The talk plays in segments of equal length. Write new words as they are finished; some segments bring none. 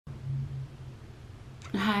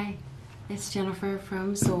Hi, it's Jennifer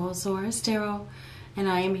from Soul Source Tarot, and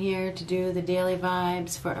I am here to do the daily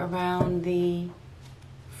vibes for around the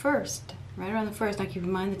 1st. Right around the 1st. Now keep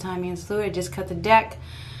in mind the timing is fluid. I just cut the deck.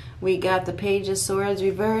 We got the Page of Swords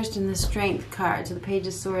reversed and the Strength card. So the Page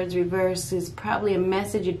of Swords reversed is probably a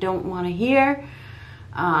message you don't want to hear.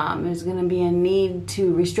 There's going to be a need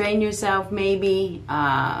to restrain yourself maybe.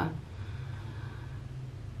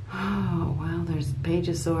 Oh, well, there's Page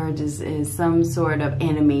of Swords is some sort of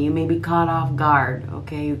enemy. You may be caught off guard,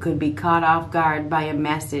 okay? You could be caught off guard by a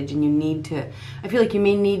message and you need to, I feel like you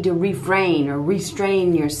may need to refrain or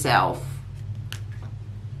restrain yourself.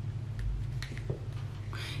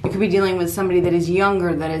 You could be dealing with somebody that is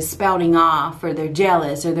younger that is spouting off, or they're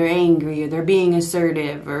jealous, or they're angry, or they're being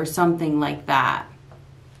assertive, or something like that.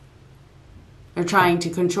 They're trying to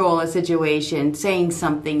control a situation, saying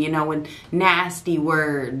something, you know, with nasty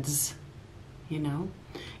words, you know.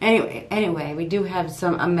 Anyway, we do have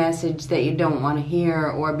a message that you don't want to hear,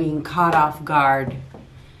 or being caught off guard.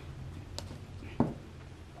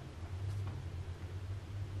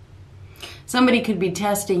 Somebody could be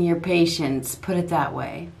testing your patience, put it that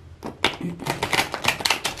way.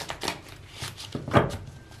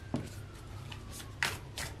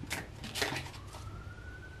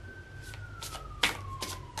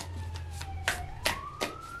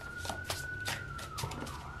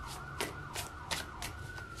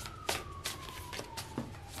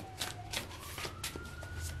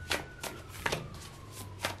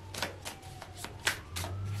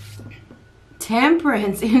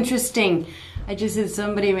 Temperance, interesting. I just said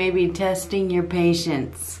somebody may be testing your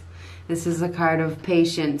patience. This is a card of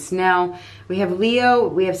patience. Now, we have Leo,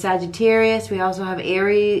 we have Sagittarius, we also have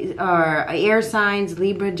Aries, or air signs,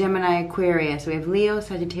 Libra, Gemini, Aquarius. We have Leo,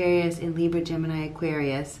 Sagittarius, and Libra, Gemini,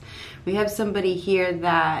 Aquarius. We have somebody here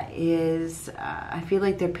that is, I feel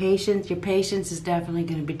like your patience is definitely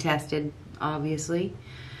going to be tested, obviously.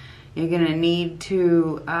 You're going to need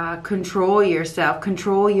to control yourself,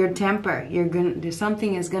 control your temper.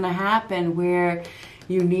 Something is going to happen where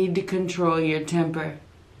you need to control your temper.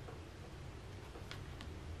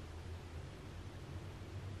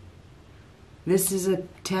 This is a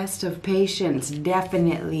test of patience,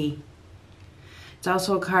 definitely. It's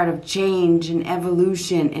also a card of change and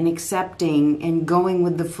evolution and accepting and going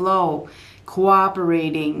with the flow.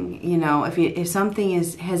 Cooperating, you know, if something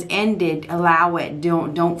has ended, allow it.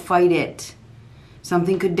 Don't fight it.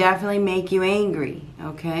 Something could definitely make you angry,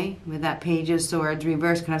 okay? With that Page of Swords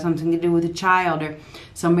reverse, could have something to do with a child or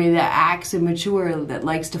somebody that acts immature, that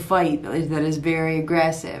likes to fight, that is very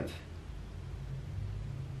aggressive.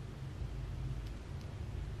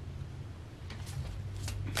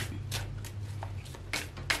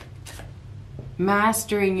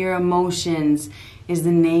 Mastering your emotions is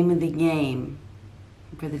the name of the game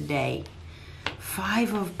for the day.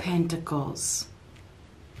 5 of Pentacles.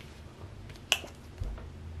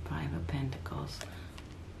 5 of Pentacles.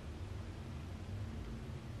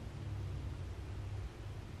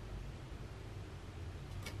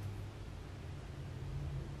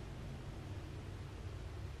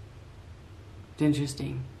 It's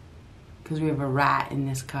interesting because we have a rat in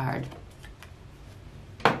this card.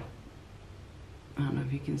 I don't know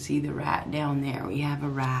if you can see the rat down there. We have a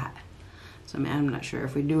rat. So I'm not sure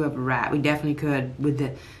if we do have a rat. We definitely could with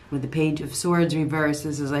the Page of Swords reverse.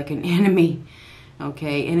 This is like an enemy.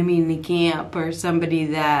 Okay, enemy in the camp, or somebody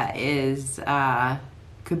that is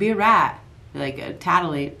could be a rat, like a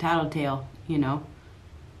tattletale, you know.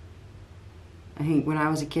 I think when I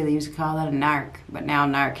was a kid they used to call that a narc, but now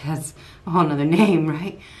narc has a whole nother name,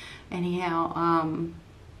 right? Anyhow,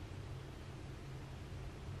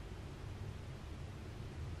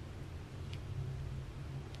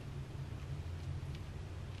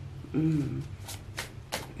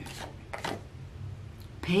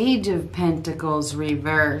 Page of Pentacles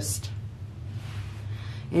reversed.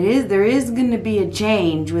 There is going to be a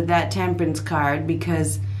change with that Temperance card,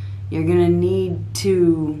 because you're going to need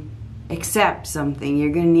to accept something.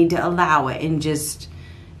 You're going to need to allow it, and just,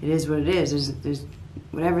 it is what it is. There's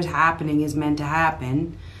whatever's happening is meant to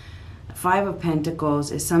happen. 5 of Pentacles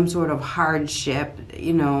is some sort of hardship,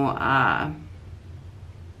 you know,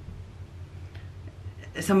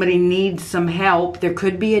 somebody needs some help. There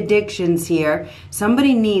could be addictions here.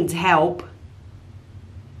 Somebody needs help.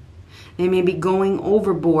 They may be going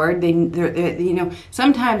overboard. They're, you know,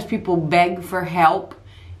 sometimes people beg for help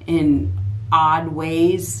in odd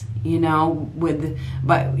ways, you know,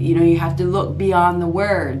 but you know, you have to look beyond the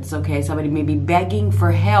words. Okay, somebody may be begging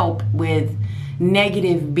for help with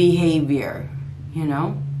negative behavior, you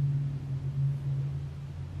know.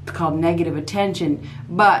 It's called negative attention,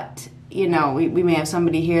 but you know, we may have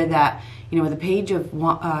somebody here that, you know, with the Page of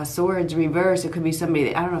Swords reversed, it could be somebody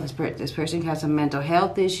that, I don't know if this person has some mental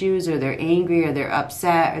health issues, or they're angry, or they're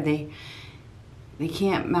upset, or they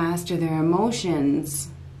can't master their emotions.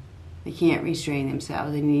 They can't restrain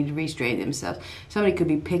themselves. They need to restrain themselves. Somebody could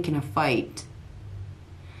be picking a fight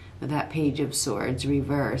with that Page of Swords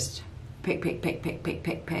reversed. Pick, pick, pick, pick, pick,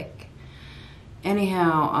 pick, pick.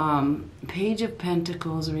 Anyhow, Page of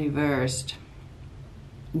Pentacles reversed.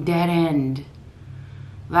 Dead end.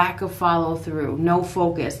 Lack of follow through, no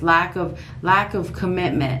focus, lack of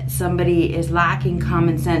commitment. Somebody is lacking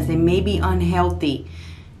common sense. They may be unhealthy.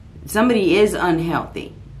 Somebody is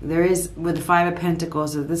unhealthy. There is, with the Five of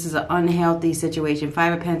Pentacles, this is an unhealthy situation.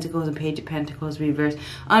 Five of Pentacles and Page of Pentacles reversed.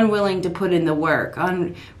 Unwilling to put in the work.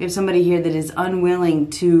 We have somebody here that is unwilling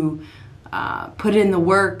to put in the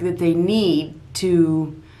work that they need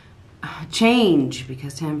to change,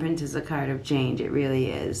 because Temperance is a card of change. It really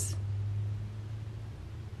is.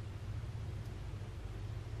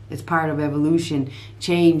 It's part of evolution.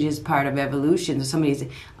 Change is part of evolution. So somebody's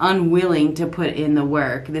unwilling to put in the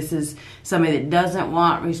work. This is somebody that doesn't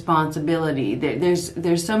want responsibility.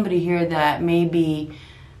 There's somebody here that maybe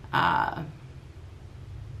well,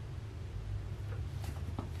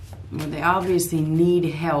 they obviously need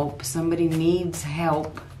help. Somebody needs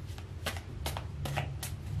help.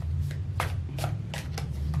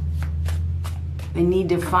 They need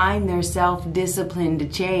to find their self-discipline to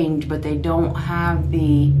change, but they don't have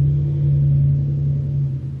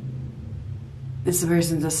this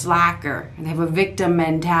person's a slacker, and they have a victim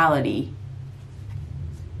mentality.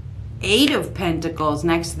 Eight of Pentacles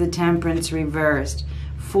next to the Temperance reversed.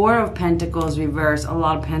 Four of Pentacles reversed. A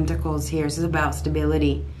lot of Pentacles here. This is about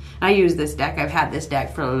stability. I use this deck. I've had this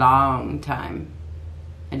deck for a long time.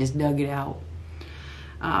 I just dug it out.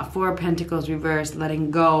 Four of Pentacles reversed,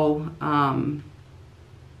 letting go.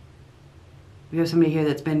 We have somebody here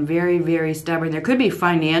that's been very, very stubborn. There could be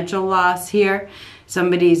financial loss here.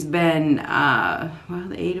 Somebody's been, well,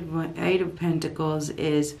 the Eight of Pentacles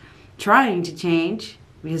is trying to change,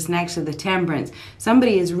 because next to the Temperance.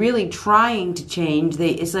 Somebody is really trying to change.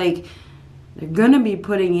 It's like they're going to be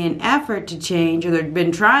putting in effort to change, or they've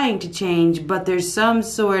been trying to change, but there's some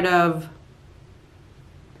sort of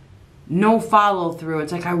no follow through.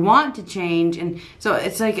 It's like, I want to change. And so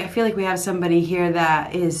it's like, I feel like we have somebody here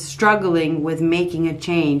that is struggling with making a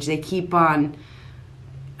change. They keep on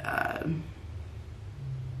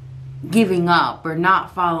giving up or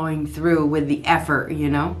not following through with the effort, you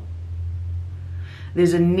know.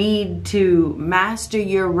 There's a need to master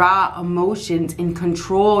your raw emotions and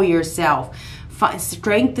control yourself.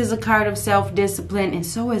 Strength is a card of self-discipline, and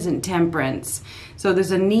so isn't Temperance. So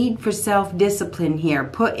there's a need for self-discipline here.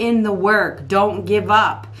 Put in the work. Don't give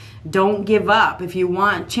up. Don't give up. If you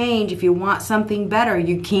want change, if you want something better,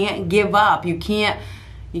 you can't give up. You can't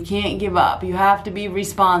give up. You have to be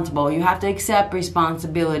responsible. You have to accept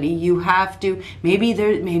responsibility. You have to, maybe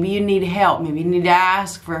you need help. Maybe you need to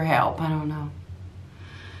ask for help. I don't know.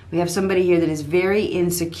 We have somebody here that is very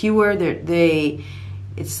insecure.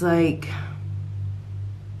 It's like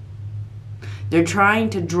they're trying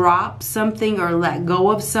to drop something or let go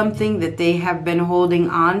of something that they have been holding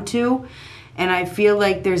on to. And I feel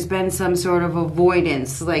like there's been some sort of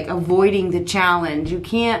avoidance, like avoiding the challenge. You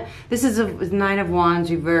can't, this is a Nine of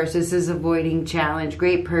Wands reverse. This is avoiding challenge,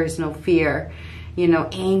 great personal fear, you know,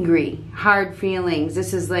 angry, hard feelings.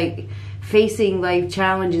 This is like facing life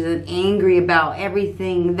challenges and angry about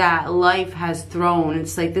everything that life has thrown.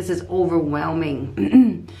 It's like this is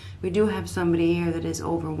overwhelming. We do have somebody here that is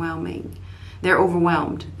overwhelming. They're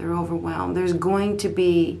overwhelmed. They're overwhelmed. There's going to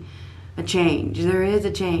be a change. There is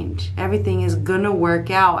a change. Everything is going to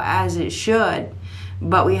work out as it should.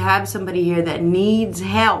 But we have somebody here that needs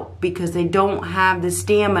help because they don't have the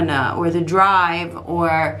stamina or the drive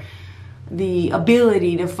or the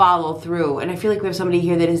ability to follow through. And I feel like we have somebody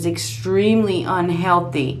here that is extremely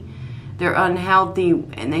unhealthy. They're unhealthy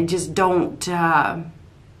and they just don't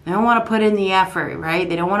they don't want to put in the effort, right?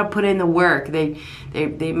 They don't want to put in the work. They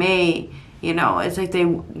may, you know, it's like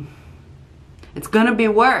it's going to be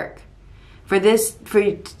work. For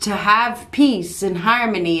to have peace and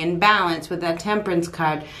harmony and balance with that Temperance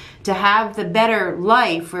card, to have the better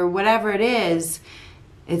life or whatever it is,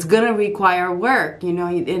 it's going to require work, you know.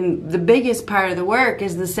 And the biggest part of the work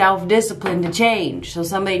is the self-discipline to change. So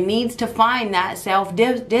somebody needs to find that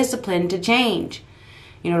self-discipline to change,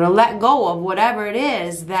 you know, to let go of whatever it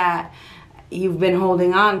is that you've been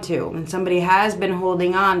holding on to. And somebody has been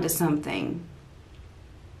holding on to something.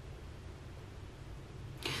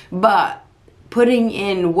 But putting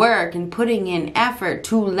in work and putting in effort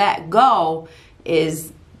to let go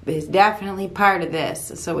is is definitely part of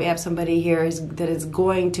this. So we have somebody here that is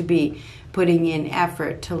going to be putting in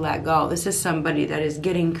effort to let go. This is somebody that is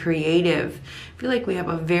getting creative. I feel like we have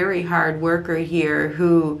a very hard worker here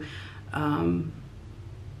who,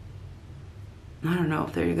 I don't know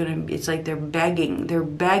if they're gonna. It's like they're begging,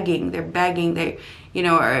 They, you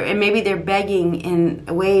know, and maybe they're begging in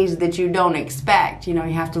ways that you don't expect. You know,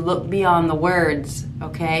 you have to look beyond the words.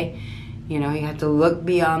 Okay, you know, you have to look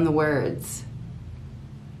beyond the words.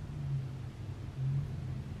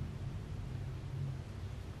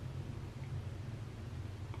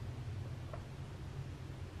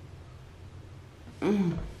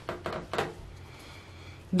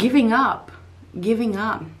 Giving up.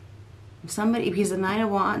 Somebody, because the Nine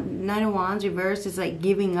of Wands reversed is like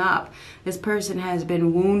giving up. This person has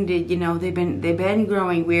been wounded, you know, they've been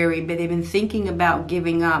growing weary, but they've been thinking about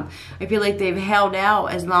giving up. I feel like they've held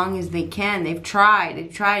out as long as they can. They've tried.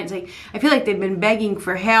 It's like, I feel like they've been begging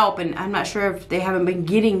for help, and I'm not sure if they haven't been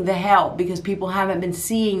getting the help because people haven't been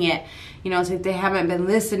seeing it. You know, it's like they haven't been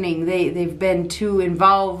listening. They've been too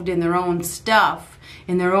involved in their own stuff,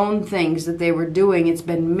 in their own things that they were doing. It's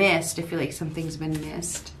been missed. I feel like something's been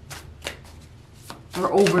missed or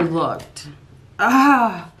overlooked.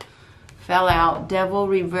 Fell out. Devil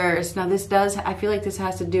reversed. Now this does, I feel like this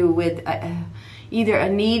has to do with either a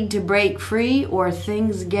need to break free or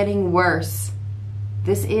things getting worse.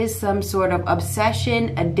 This is some sort of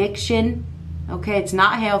obsession, addiction. Okay, it's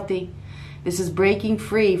not healthy. This is breaking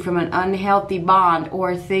free from an unhealthy bond,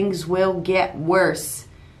 or things will get worse.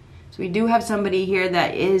 So we do have somebody here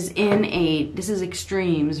that is in this is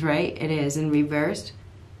extremes, right? It is in reversed.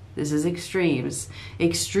 This is extremes,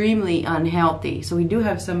 extremely unhealthy. So we do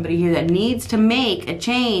have somebody here that needs to make a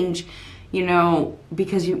change, you know,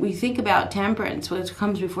 because we think about temperance. What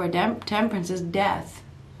comes before temperance is death,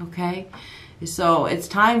 okay? So it's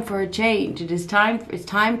time for a change. It's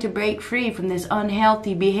time to break free from this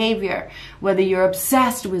unhealthy behavior. Whether you're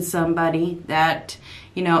obsessed with somebody that,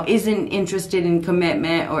 you know, isn't interested in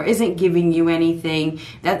commitment or isn't giving you anything.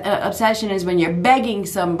 That obsession is when you're begging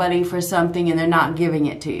somebody for something and they're not giving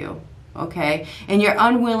it to you, okay? And you're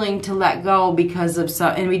unwilling to let go because of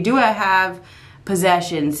and we do have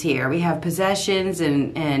possessions here. We have possessions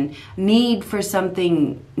and need for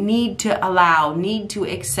something, need to allow, need to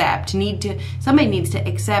accept, somebody needs to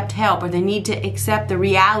accept help, or they need to accept the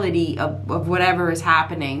reality of whatever is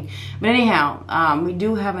happening. But anyhow, we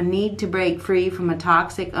do have a need to break free from a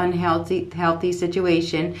toxic, healthy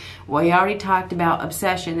situation. We already talked about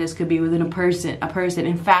obsession. This could be within a person,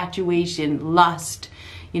 infatuation, lust,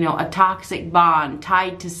 you know, a toxic bond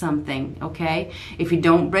tied to something, okay? If you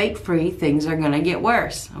don't break free, things are going to get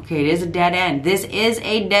worse, okay? It is a dead end. This is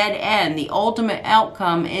a dead end. The ultimate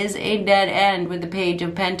outcome is a dead end with the Page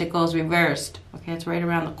of Pentacles reversed, okay? It's right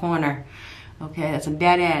around the corner, okay? That's a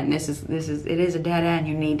dead end. It is a dead end.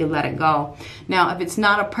 You need to let it go. Now, if it's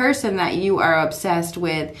not a person that you are obsessed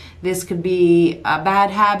with, this could be a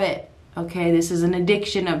bad habit, okay? This is an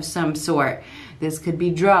addiction of some sort. This could be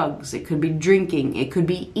drugs, it could be drinking, it could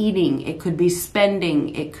be eating, it could be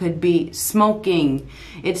spending, it could be smoking.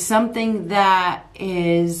 It's something that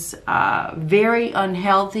is very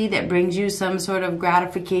unhealthy, that brings you some sort of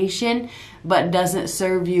gratification, but doesn't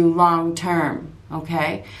serve you long term,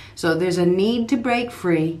 okay? So there's a need to break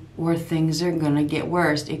free or things are gonna get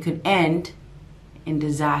worse. It could end in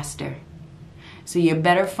disaster. So you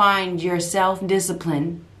better find your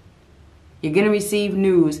self-discipline. You're going to receive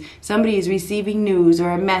news. Somebody is receiving news or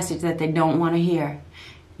a message that they don't want to hear.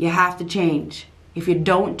 You have to change. If you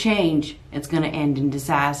don't change, it's going to end in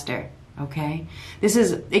disaster. Okay? This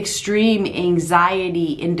is extreme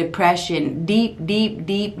anxiety and depression. Deep, deep,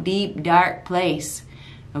 deep, deep, dark place.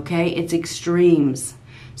 Okay? It's extremes.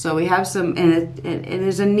 So we have some, and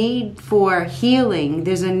there's a need for healing.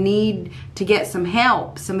 There's a need to get some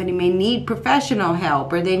help. Somebody may need professional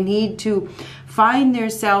help, or they need to find their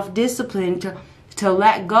self-discipline to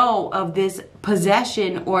let go of this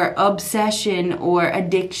possession or obsession or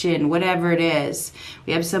addiction, whatever it is.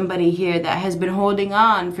 We have somebody here that has been holding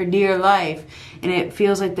on for dear life, and it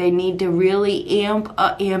feels like they need to really amp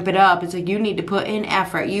it up. It's like you need to put in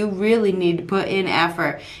effort. You really need to put in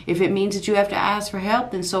effort. If it means that you have to ask for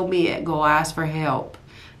help, then so be it. Go ask for help.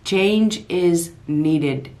 Change is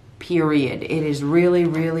needed, period. It is really,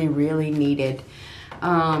 really, really needed.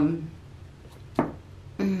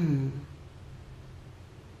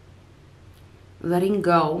 Letting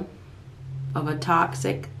go of a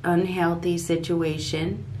toxic, unhealthy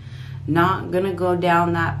situation. Not gonna go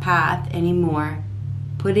down that path anymore.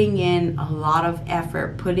 Putting in a lot of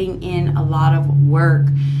effort, putting in a lot of work,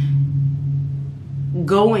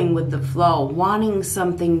 going with the flow, wanting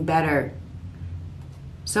something better.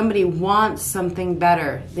 Somebody wants something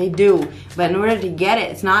better. They do. But in order to get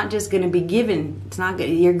it, it's not just going to be given. It's not good.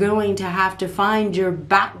 You're going to have to find your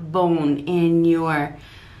backbone and your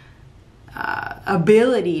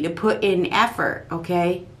ability to put in effort,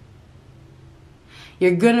 okay?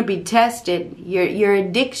 You're going to be tested. Your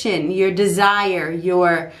addiction, your desire,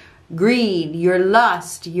 your greed, your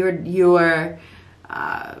lust, your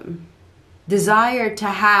desire to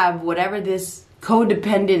have whatever this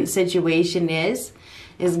codependent situation is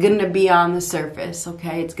going to be on the surface,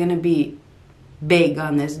 okay? It's going to be big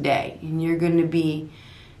on this day. And you're going to be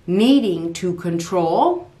needing to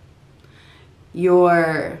control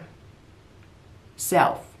your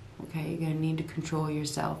self, okay? You're going to need to control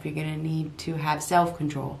yourself. You're going to need to have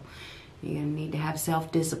self-control. You're going to need to have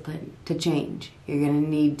self-discipline to change. You're going to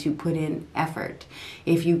need to put in effort.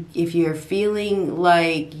 If you're feeling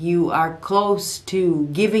like you are close to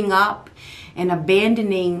giving up and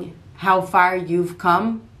abandoning how far you've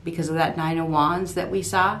come because of that Nine of Wands that we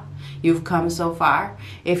saw, you've come so far.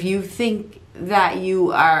 If you think that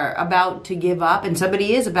you are about to give up, and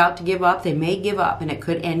somebody is about to give up, they may give up and it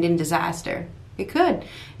could end in disaster. It could.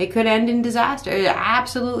 It could end in disaster. It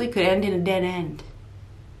absolutely could end in a dead end.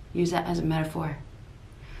 Use that as a metaphor.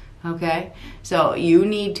 Okay? So you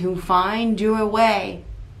need to find your way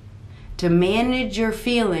to manage your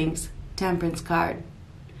feelings. Temperance card.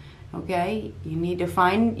 Okay? You need to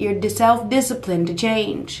find your self-discipline to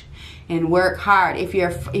change and work hard. If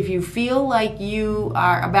you feel like you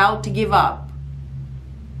are about to give up,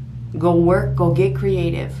 go work, go get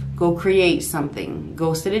creative. Go create something.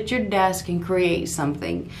 Go sit at your desk and create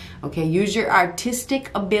something. Okay, use your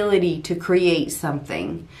artistic ability to create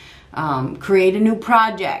something. Create a new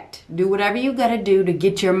project. Do whatever you got to do to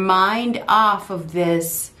get your mind off of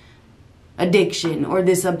this addiction or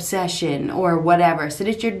this obsession or whatever. Sit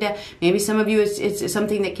at your desk. Maybe some of you, it's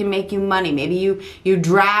something that can make you money. Maybe you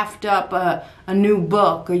draft up a new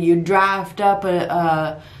book, or you draft up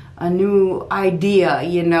a new idea,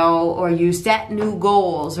 you know, or you set new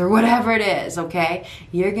goals, or whatever it is, okay?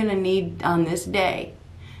 You're going to need on this day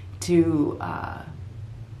to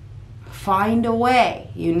find a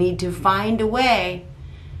way. You need to find a way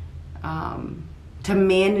to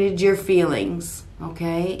manage your feelings,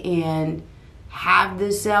 okay? And have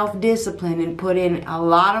the self-discipline and put in a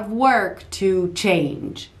lot of work to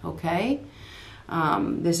change, okay?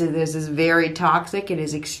 This is very toxic. It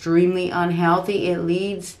is extremely unhealthy. It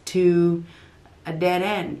leads to a dead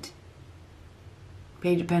end.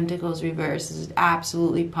 Page of Pentacles reverse. This is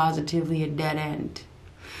absolutely positively a dead end.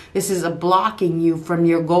 This is a blocking you from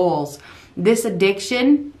your goals. This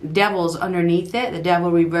addiction, devil's underneath it, the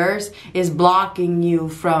devil reverse, is blocking you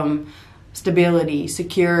from stability,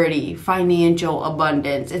 security, financial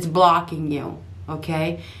abundance. It's blocking you,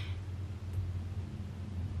 okay?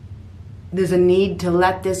 There's a need to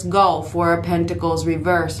let this go. Four of Pentacles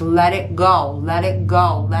reverse. Let it go. Let it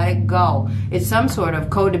go. Let it go. It's some sort of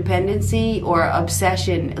codependency or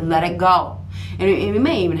obsession. Let it go. And you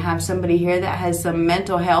may even have somebody here that has some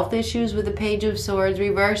mental health issues with the Page of Swords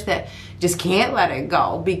reverse that just can't let it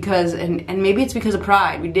go because, and maybe it's because of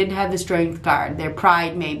pride. We did have the Strength card. Their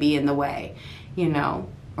pride may be in the way, you know,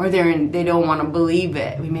 or they don't want to believe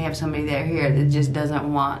it. We may have somebody there here that just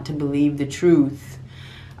doesn't want to believe the truth.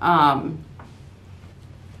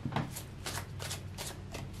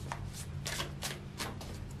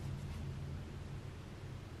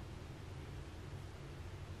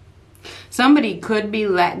 Somebody could be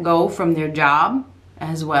let go from their job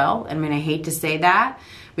as well. I mean, I hate to say that.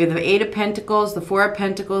 We have the Eight of Pentacles, the Four of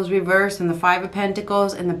Pentacles reversed, and the Five of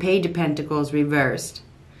Pentacles, and the Page of Pentacles reversed.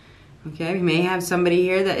 Okay, we may have somebody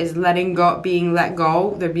here that is being let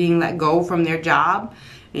go. They're being let go from their job.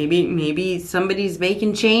 Maybe somebody's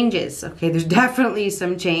making changes. Okay, there's definitely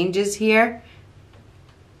some changes here.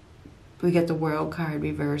 We get the World card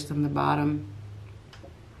reversed on the bottom.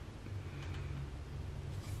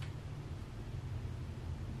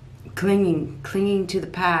 Clinging to the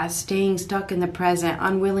past, staying stuck in the present,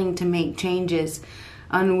 unwilling to make changes,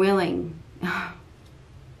 unwilling.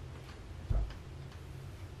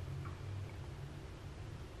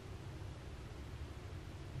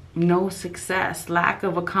 No success, lack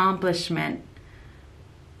of accomplishment,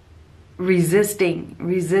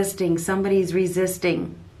 resisting, somebody's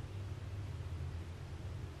resisting.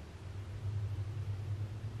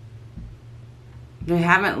 They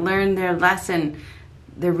haven't learned their lesson.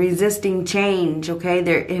 They're resisting change, okay?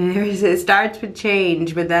 It starts with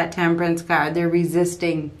change with that Temperance card. They're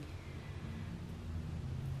resisting.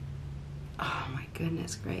 Oh my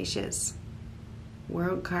goodness gracious.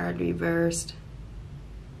 World card reversed.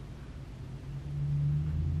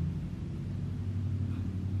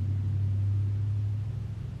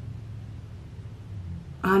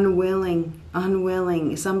 Unwilling,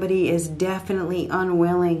 unwilling. Somebody is definitely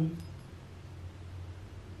unwilling.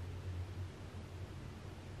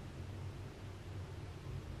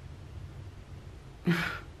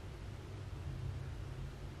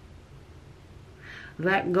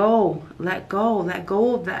 Let go, let go, let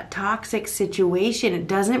go of that toxic situation. It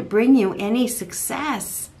doesn't bring you any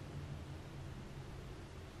success.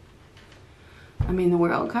 I mean, the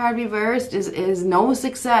World card reversed is no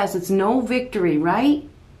success. It's no victory, right?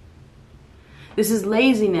 This is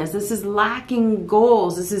laziness. This is lacking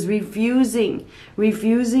goals. This is refusing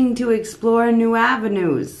to explore new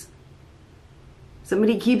avenues.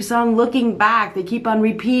 Somebody keeps on looking back. They keep on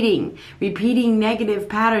repeating negative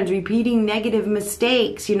patterns, repeating negative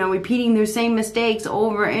mistakes, you know, repeating their same mistakes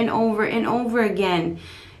over and over and over again.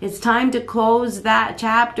 It's time to close that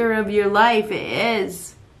chapter of your life. It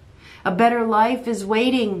is. A better life is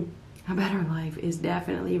waiting. A better life is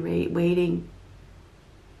definitely waiting.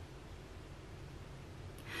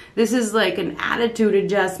 This is like an attitude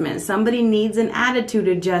adjustment. Somebody needs an attitude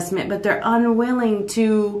adjustment, but they're unwilling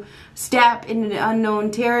to step into the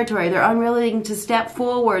unknown territory. They're unwilling to step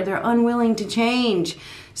forward. They're unwilling to change.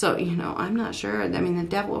 So, you know, I'm not sure. I mean, the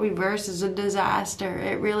devil reverse is a disaster.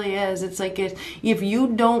 It really is. It's like if you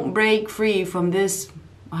don't break free from this,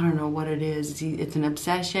 I don't know what it is. It's an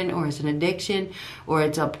obsession, or it's an addiction, or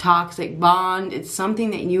it's a toxic bond. It's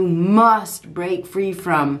something that you must break free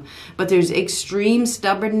from. But there's extreme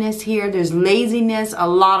stubbornness here. There's laziness, a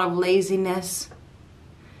lot of laziness.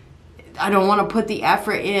 I don't want to put the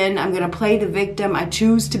effort in. I'm going to play the victim. I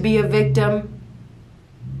choose to be a victim.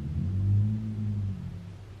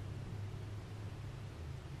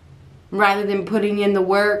 Rather than putting in the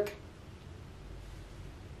work.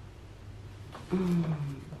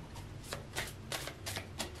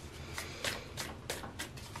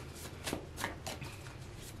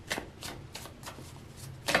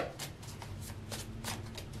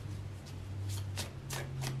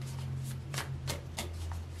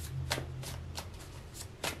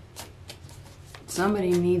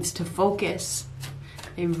 Somebody needs to focus.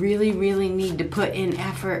 They really, really need to put in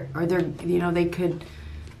effort, or they're, you know, they could.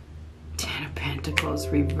 Ten of Pentacles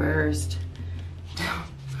reversed.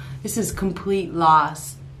 This is complete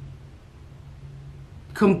loss.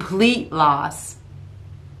 Complete loss.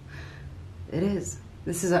 It is.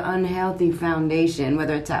 This is an unhealthy foundation,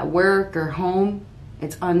 whether it's at work or home.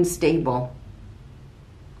 It's unstable.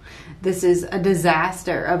 This is a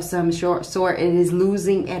disaster of some sort. It is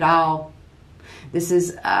losing it all. This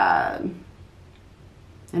is an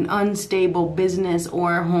unstable business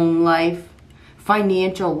or home life.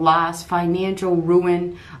 Financial loss, financial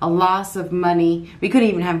ruin, a loss of money. We could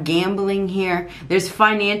even have gambling here. There's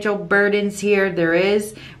financial burdens here. There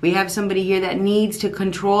is. We have somebody here that needs to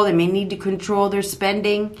control. They may need to control their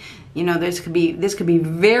spending. You know, this could be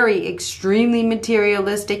very extremely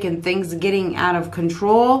materialistic and things getting out of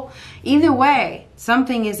control. Either way,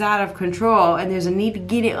 something is out of control and there's a need to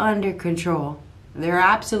get it under control. There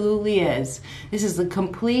absolutely is. This is a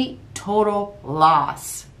complete, total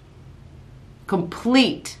loss.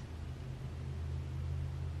 Complete.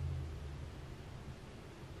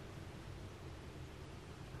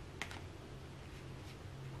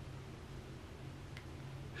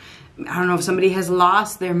 I don't know if somebody has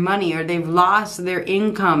lost their money or they've lost their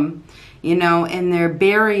income, you know, and they're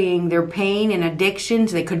burying their pain and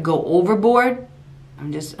addictions. They could go overboard.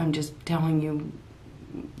 I'm just telling you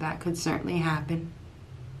that could certainly happen.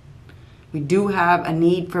 We do have a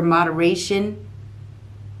need for moderation.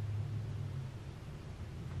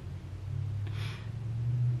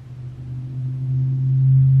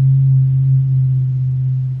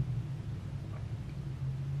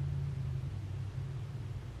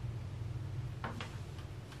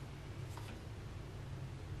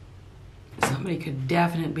 Somebody could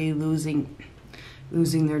definitely be losing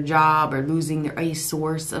their job or losing a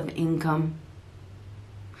source of income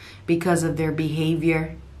because of their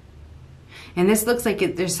behavior. And this looks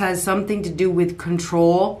like this has something to do with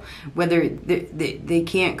control, whether they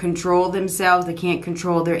can't control themselves, they can't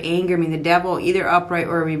control their anger. I mean, the devil, either upright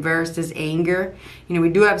or reversed, is anger. You know, we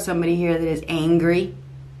do have somebody here that is angry,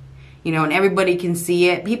 you know, and everybody can see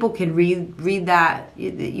it. People can read that.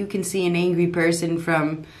 You can see an angry person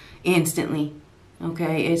from instantly,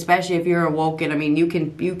 okay? Especially if you're awoken. I mean, you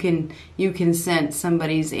can sense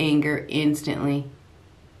somebody's anger instantly.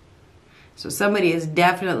 So somebody is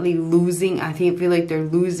definitely losing. I feel like they're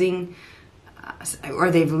losing, or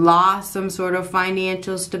they've lost some sort of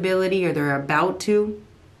financial stability, or they're about to.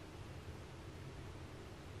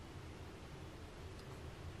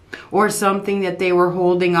 or something that they were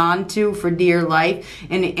holding on to for dear life.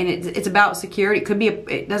 And it's about security. It could be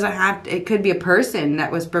it could be a person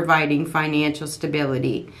that was providing financial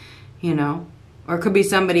stability, you know, or it could be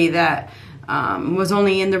somebody that was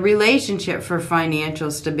only in the relationship for financial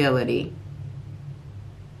stability.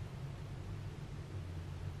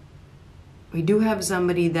 We do have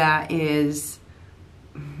somebody that is,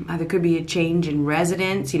 there could be a change in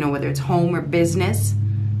residence, you know, whether it's home or business.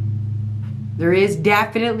 There is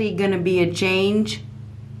definitely going to be a change.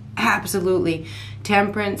 Absolutely.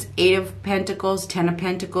 Temperance, 8 of Pentacles, 10 of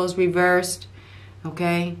Pentacles reversed.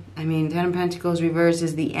 Okay? I mean, 10 of Pentacles reversed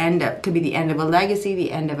is the end of, could be the end of a legacy,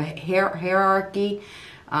 the end of a hierarchy,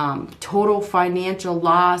 total financial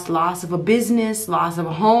loss, loss of a business, loss of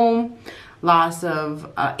a home, loss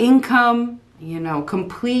of income, you know,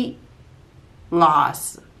 complete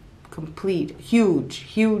loss, complete, huge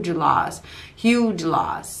loss, huge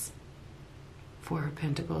loss. 4 of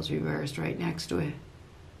Pentacles reversed right next to it.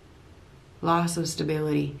 Loss of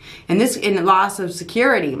stability. And this, in loss of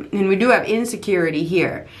security. And we do have insecurity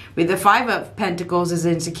here. With the 5 of Pentacles is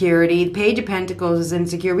insecurity. The Page of Pentacles is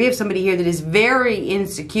insecure. We have somebody here that is very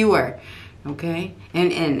insecure. Okay?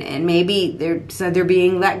 And maybe they're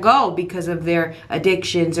being let go because of their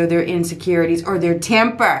addictions or their insecurities or their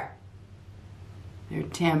temper. Their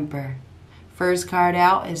temper. First card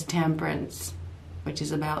out is Temperance, which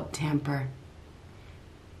is about temper.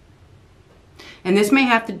 And this may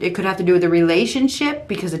have to, it could have to do with a relationship,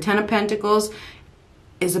 because the 10 of Pentacles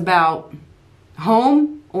is about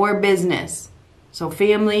home or business. So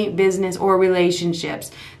family, business, or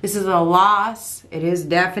relationships. This is a loss. It is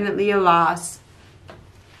definitely a loss.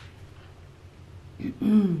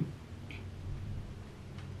 8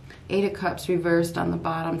 of Cups reversed on the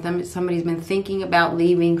bottom. Somebody's been thinking about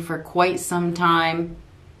leaving for quite some time.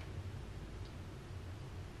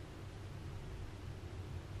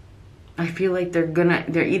 I feel like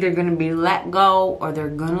they're either gonna be let go or they're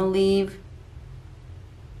gonna leave.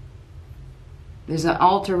 There's an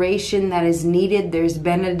alteration that is needed. There's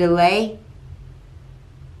been a delay.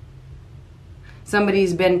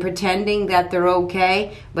 Somebody's been pretending that they're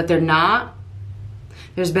okay, but they're not.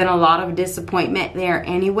 There's been a lot of disappointment there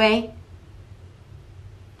anyway.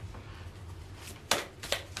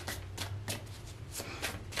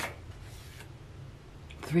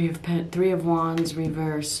 Three of Wands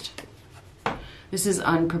reversed. This is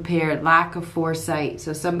unprepared, lack of foresight.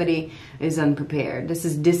 So somebody is unprepared. This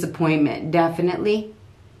is disappointment, definitely.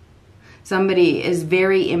 Somebody is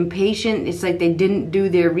very impatient. It's like they didn't do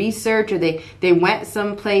their research, or they went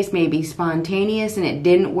someplace maybe spontaneous and it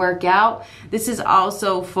didn't work out. This is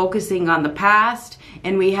also focusing on the past.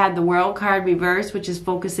 And we had the World card reversed, which is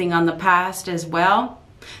focusing on the past as well.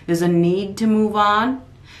 There's a need to move on.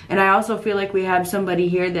 And I also feel like we have somebody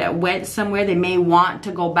here that went somewhere. They may want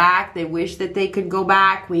to go back. They wish that they could go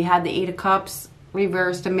back. We had the 8 of Cups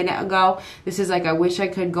reversed a minute ago. This is like, I wish I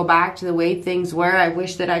could go back to the way things were. I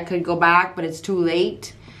wish that I could go back, but it's too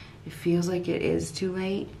late. It feels like it is too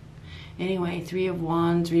late. Anyway, 3 of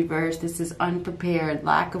Wands reversed. This is unprepared,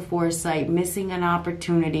 lack of foresight, missing an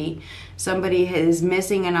opportunity. Somebody is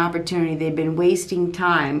missing an opportunity. They've been wasting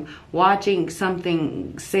time watching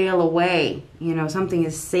something sail away. You know, something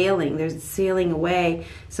is sailing. There's sailing away.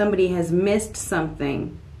 Somebody has missed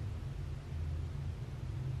something.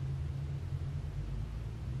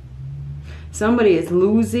 Somebody is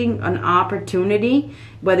losing an opportunity,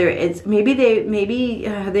 whether it's maybe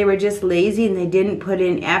they were just lazy and they didn't put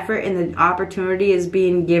in effort, and the opportunity is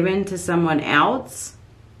being given to someone else,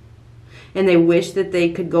 and they wish that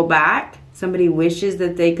they could go back. Somebody wishes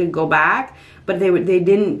that they could go back, but they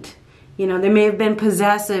didn't. You know, there may have been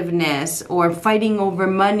possessiveness or fighting over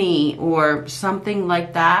money or something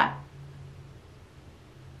like that.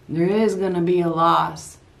 There is going to be a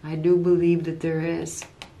loss. I do believe that there is.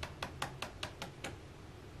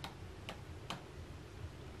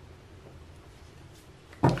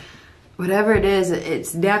 Whatever it is,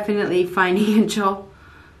 it's definitely financial,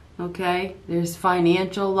 okay? There's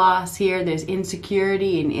financial loss here. There's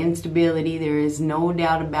insecurity and instability. There is no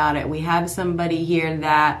doubt about it. We have somebody here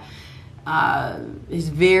that is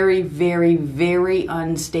very, very, very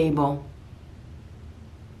unstable.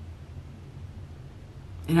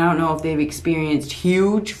 And I don't know if they've experienced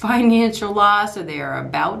huge financial loss or they are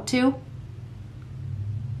about to.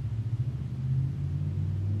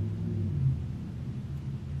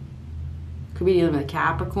 Could be dealing with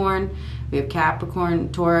Capricorn. We have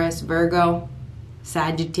Capricorn, Taurus, Virgo,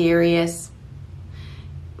 Sagittarius.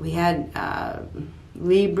 We had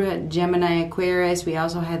Libra, Gemini, Aquarius. We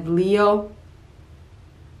also had Leo.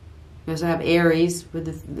 We also have Aries with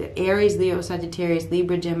the Aries, Leo, Sagittarius,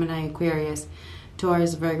 Libra, Gemini, Aquarius.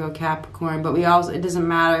 Taurus, Virgo, Capricorn. But we also, it doesn't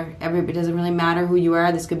matter. It doesn't really matter who you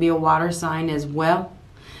are. This could be a water sign as well.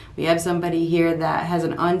 We have somebody here that has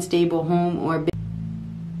an unstable home or business.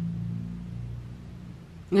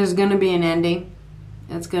 There's going to be an ending.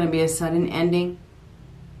 It's going to be a sudden ending.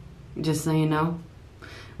 Just so you know.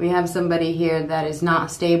 We have somebody here that is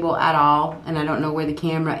not stable at all. And I don't know where the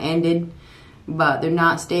camera ended. But they're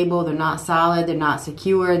not stable. They're not solid. They're not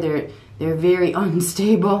secure. They're very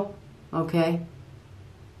unstable. Okay.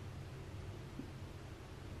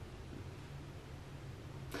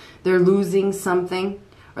 They're losing something.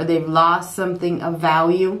 Or they've lost something of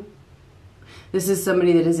value. This is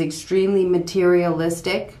somebody that is extremely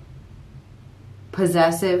materialistic,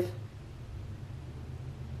 possessive,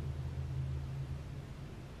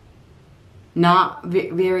 not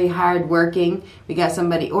very hardworking. We got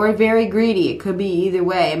somebody, or very greedy. It could be either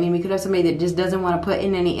way. I mean, we could have somebody that just doesn't want to put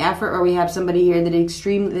in any effort, or we have somebody here that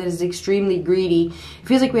is extremely greedy. It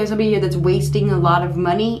feels like we have somebody here that's wasting a lot of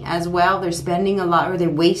money as well. They're spending a lot, or they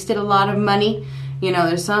wasted a lot of money. You know,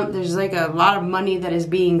 there's like a lot of money that is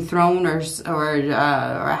being thrown or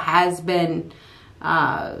has been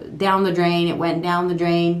down the drain. It went down the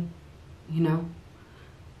drain, you know.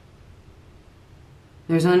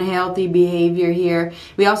 There's unhealthy behavior here.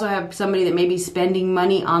 We also have somebody that may be spending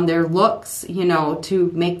money on their looks, you know,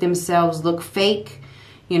 to make themselves look fake,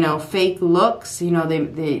 you know, fake looks. You know,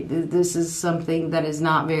 this is something that is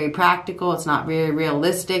not very practical. It's not very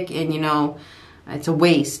realistic, and, you know, it's a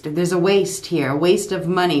waste. There's a waste here, a waste of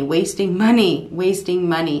money, wasting money, wasting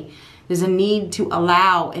money. There's a need to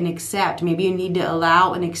allow and accept. Maybe you need to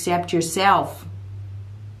allow and accept yourself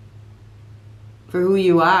for who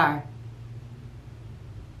you are.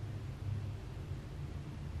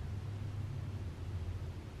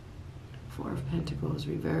 Four of Pentacles,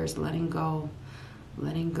 reverse, letting go,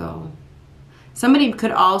 letting go. Somebody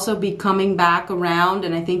could also be coming back around,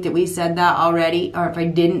 and I think that we said that already, or if I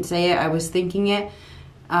didn't say it, I was thinking it.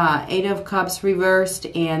 Eight of Cups reversed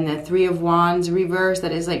and the Three of Wands reversed.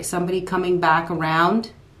 That is like somebody coming back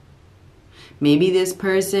around. Maybe this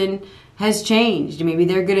person has changed. Maybe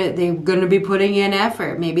they're gonna be putting in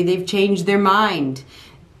effort. Maybe they've changed their mind.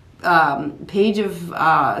 Page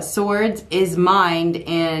of Swords is mind,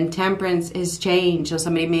 and Temperance is change. So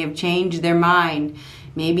somebody may have changed their mind.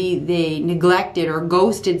 Maybe they neglected or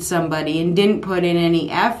ghosted somebody and didn't put in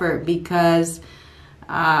any effort because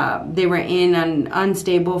they were in an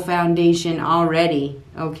unstable foundation already.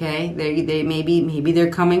 Okay, they maybe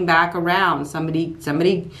they're coming back around. Somebody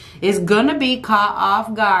is gonna be caught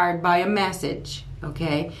off guard by a message.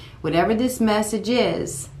 Okay, whatever this message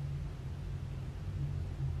is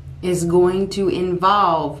going to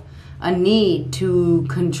involve a need to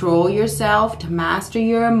control yourself, to master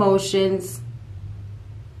your emotions.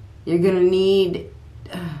 You're going to need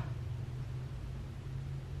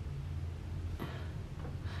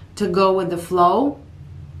to go with the flow.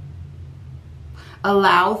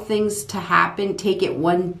 Allow things to happen. Take it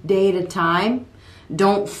one day at a time.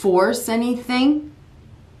 Don't force anything.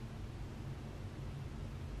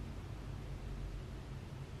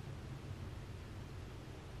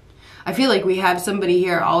 I feel like we have somebody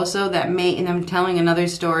here also that may, and I'm telling another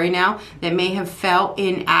story now, that may have felt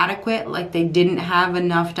inadequate, like they didn't have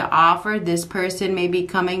enough to offer. This person may be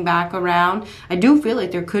coming back around. I do feel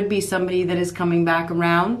like there could be somebody that is coming back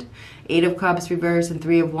around. Eight of Cups reversed and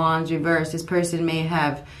Three of Wands reversed. This person may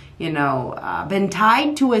have, you know, been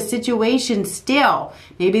tied to a situation still.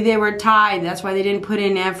 Maybe they were tied. That's why they didn't put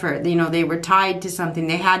in effort. You know, they were tied to something.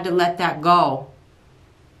 They had to let that go.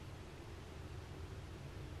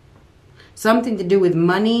 Something to do with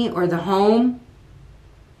money or the home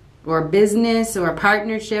or business or a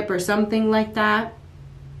partnership or something like that.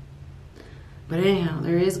 But anyhow,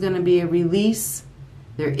 there is going to be a release.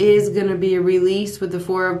 There is going to be a release with the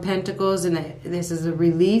Four of Pentacles, and this is a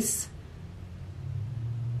release.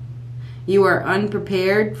 You are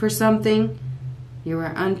unprepared for something. You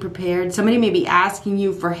are unprepared. Somebody may be asking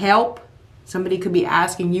you for help. Somebody could be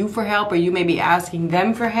asking you for help, or you may be asking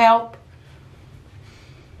them for help.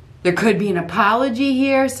 There could be an apology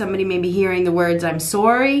here. Somebody may be hearing the words, I'm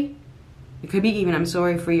sorry. It could be even, I'm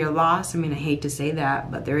sorry for your loss. I mean, I hate to say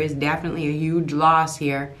that, but there is definitely a huge loss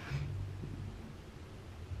here.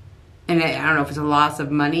 And I don't know if it's a loss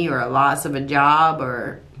of money or a loss of a job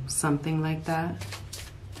or something like that.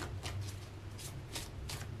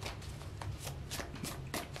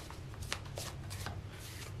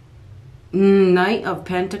 Knight of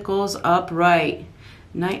Pentacles upright.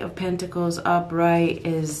 Knight of Pentacles upright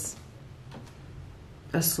is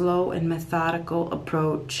a slow and methodical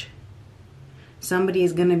approach. Somebody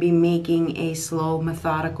is going to be making a slow,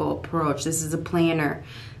 methodical approach. This is a planner.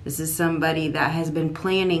 This is somebody that has been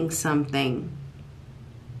planning something.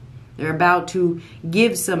 They're about to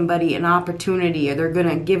give somebody an opportunity, or they're going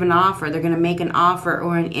to give an offer. They're going to make an offer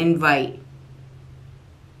or an invite.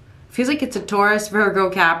 Feels like it's a Taurus, Virgo,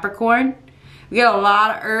 Capricorn. We got a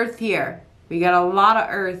lot of earth here. We got a lot of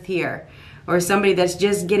earth here. Or somebody that's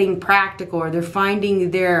just getting practical, or they're finding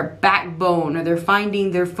their backbone, or they're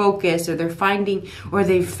finding their focus, or they've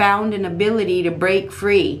found an ability to break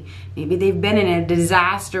free. Maybe they've been in a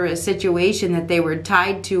disastrous situation that they were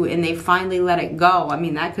tied to and they finally let it go. I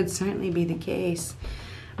mean, that could certainly be the case.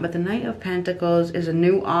 But the Knight of Pentacles is a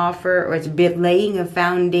new offer, or it's laying a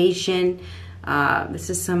foundation. This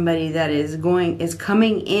is somebody that is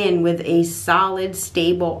coming in with a solid,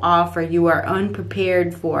 stable offer. You are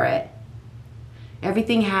unprepared for it.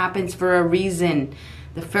 Everything happens for a reason.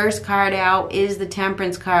 The first card out is the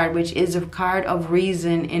Temperance card, which is a card of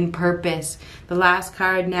reason and purpose. The last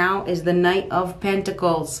card now is the Knight of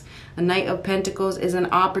Pentacles. The Knight of Pentacles is an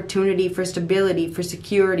opportunity for stability, for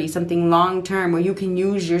security, something long-term where you can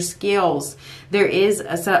use your skills.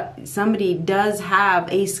 Somebody does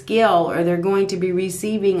have a skill, or they're going to be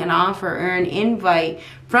receiving an offer or an invite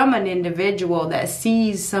from an individual that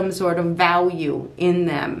sees some sort of value in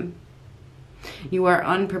them. You are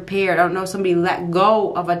unprepared. I don't know, somebody let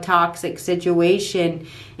go of a toxic situation,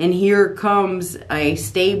 and here comes a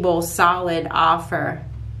stable, solid offer.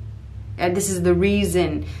 And this is the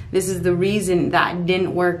reason. This is the reason that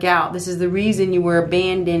didn't work out. This is the reason you were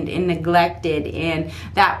abandoned and neglected, and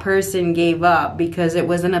that person gave up because it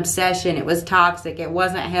was an obsession. It was toxic. It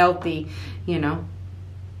wasn't healthy, you know.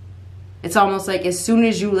 It's almost like as soon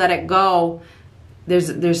as you let it go,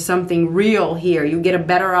 there's something real here. You get a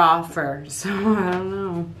better offer. So, I don't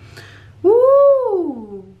know.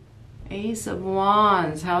 Woo! Ace of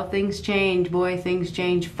Wands. How things change. Boy, things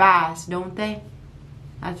change fast, don't they?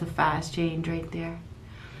 That's a fast change right there.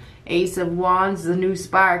 Ace of Wands is a new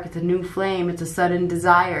spark. It's a new flame. It's a sudden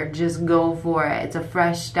desire. Just go for it. It's a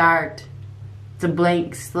fresh start. It's a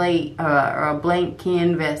blank slate, or a blank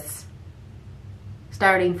canvas.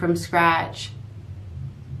 Starting from scratch.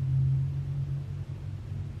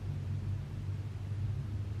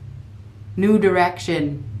 New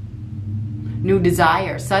direction, new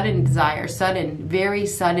desire, sudden, very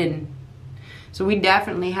sudden. So we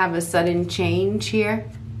definitely have a sudden change here.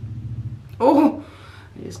 Oh,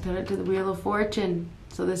 I just got it to the Wheel of Fortune.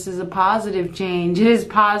 So this is a positive change. It is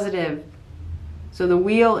positive. So the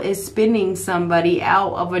wheel is spinning somebody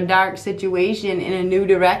out of a dark situation in a new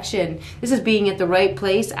direction. This is being at the right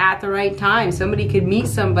place at the right time. Somebody could meet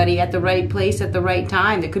somebody at the right place at the right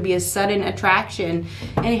time. There could be a sudden attraction.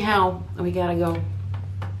 Anyhow, we gotta go.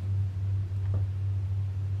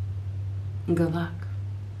 Good luck.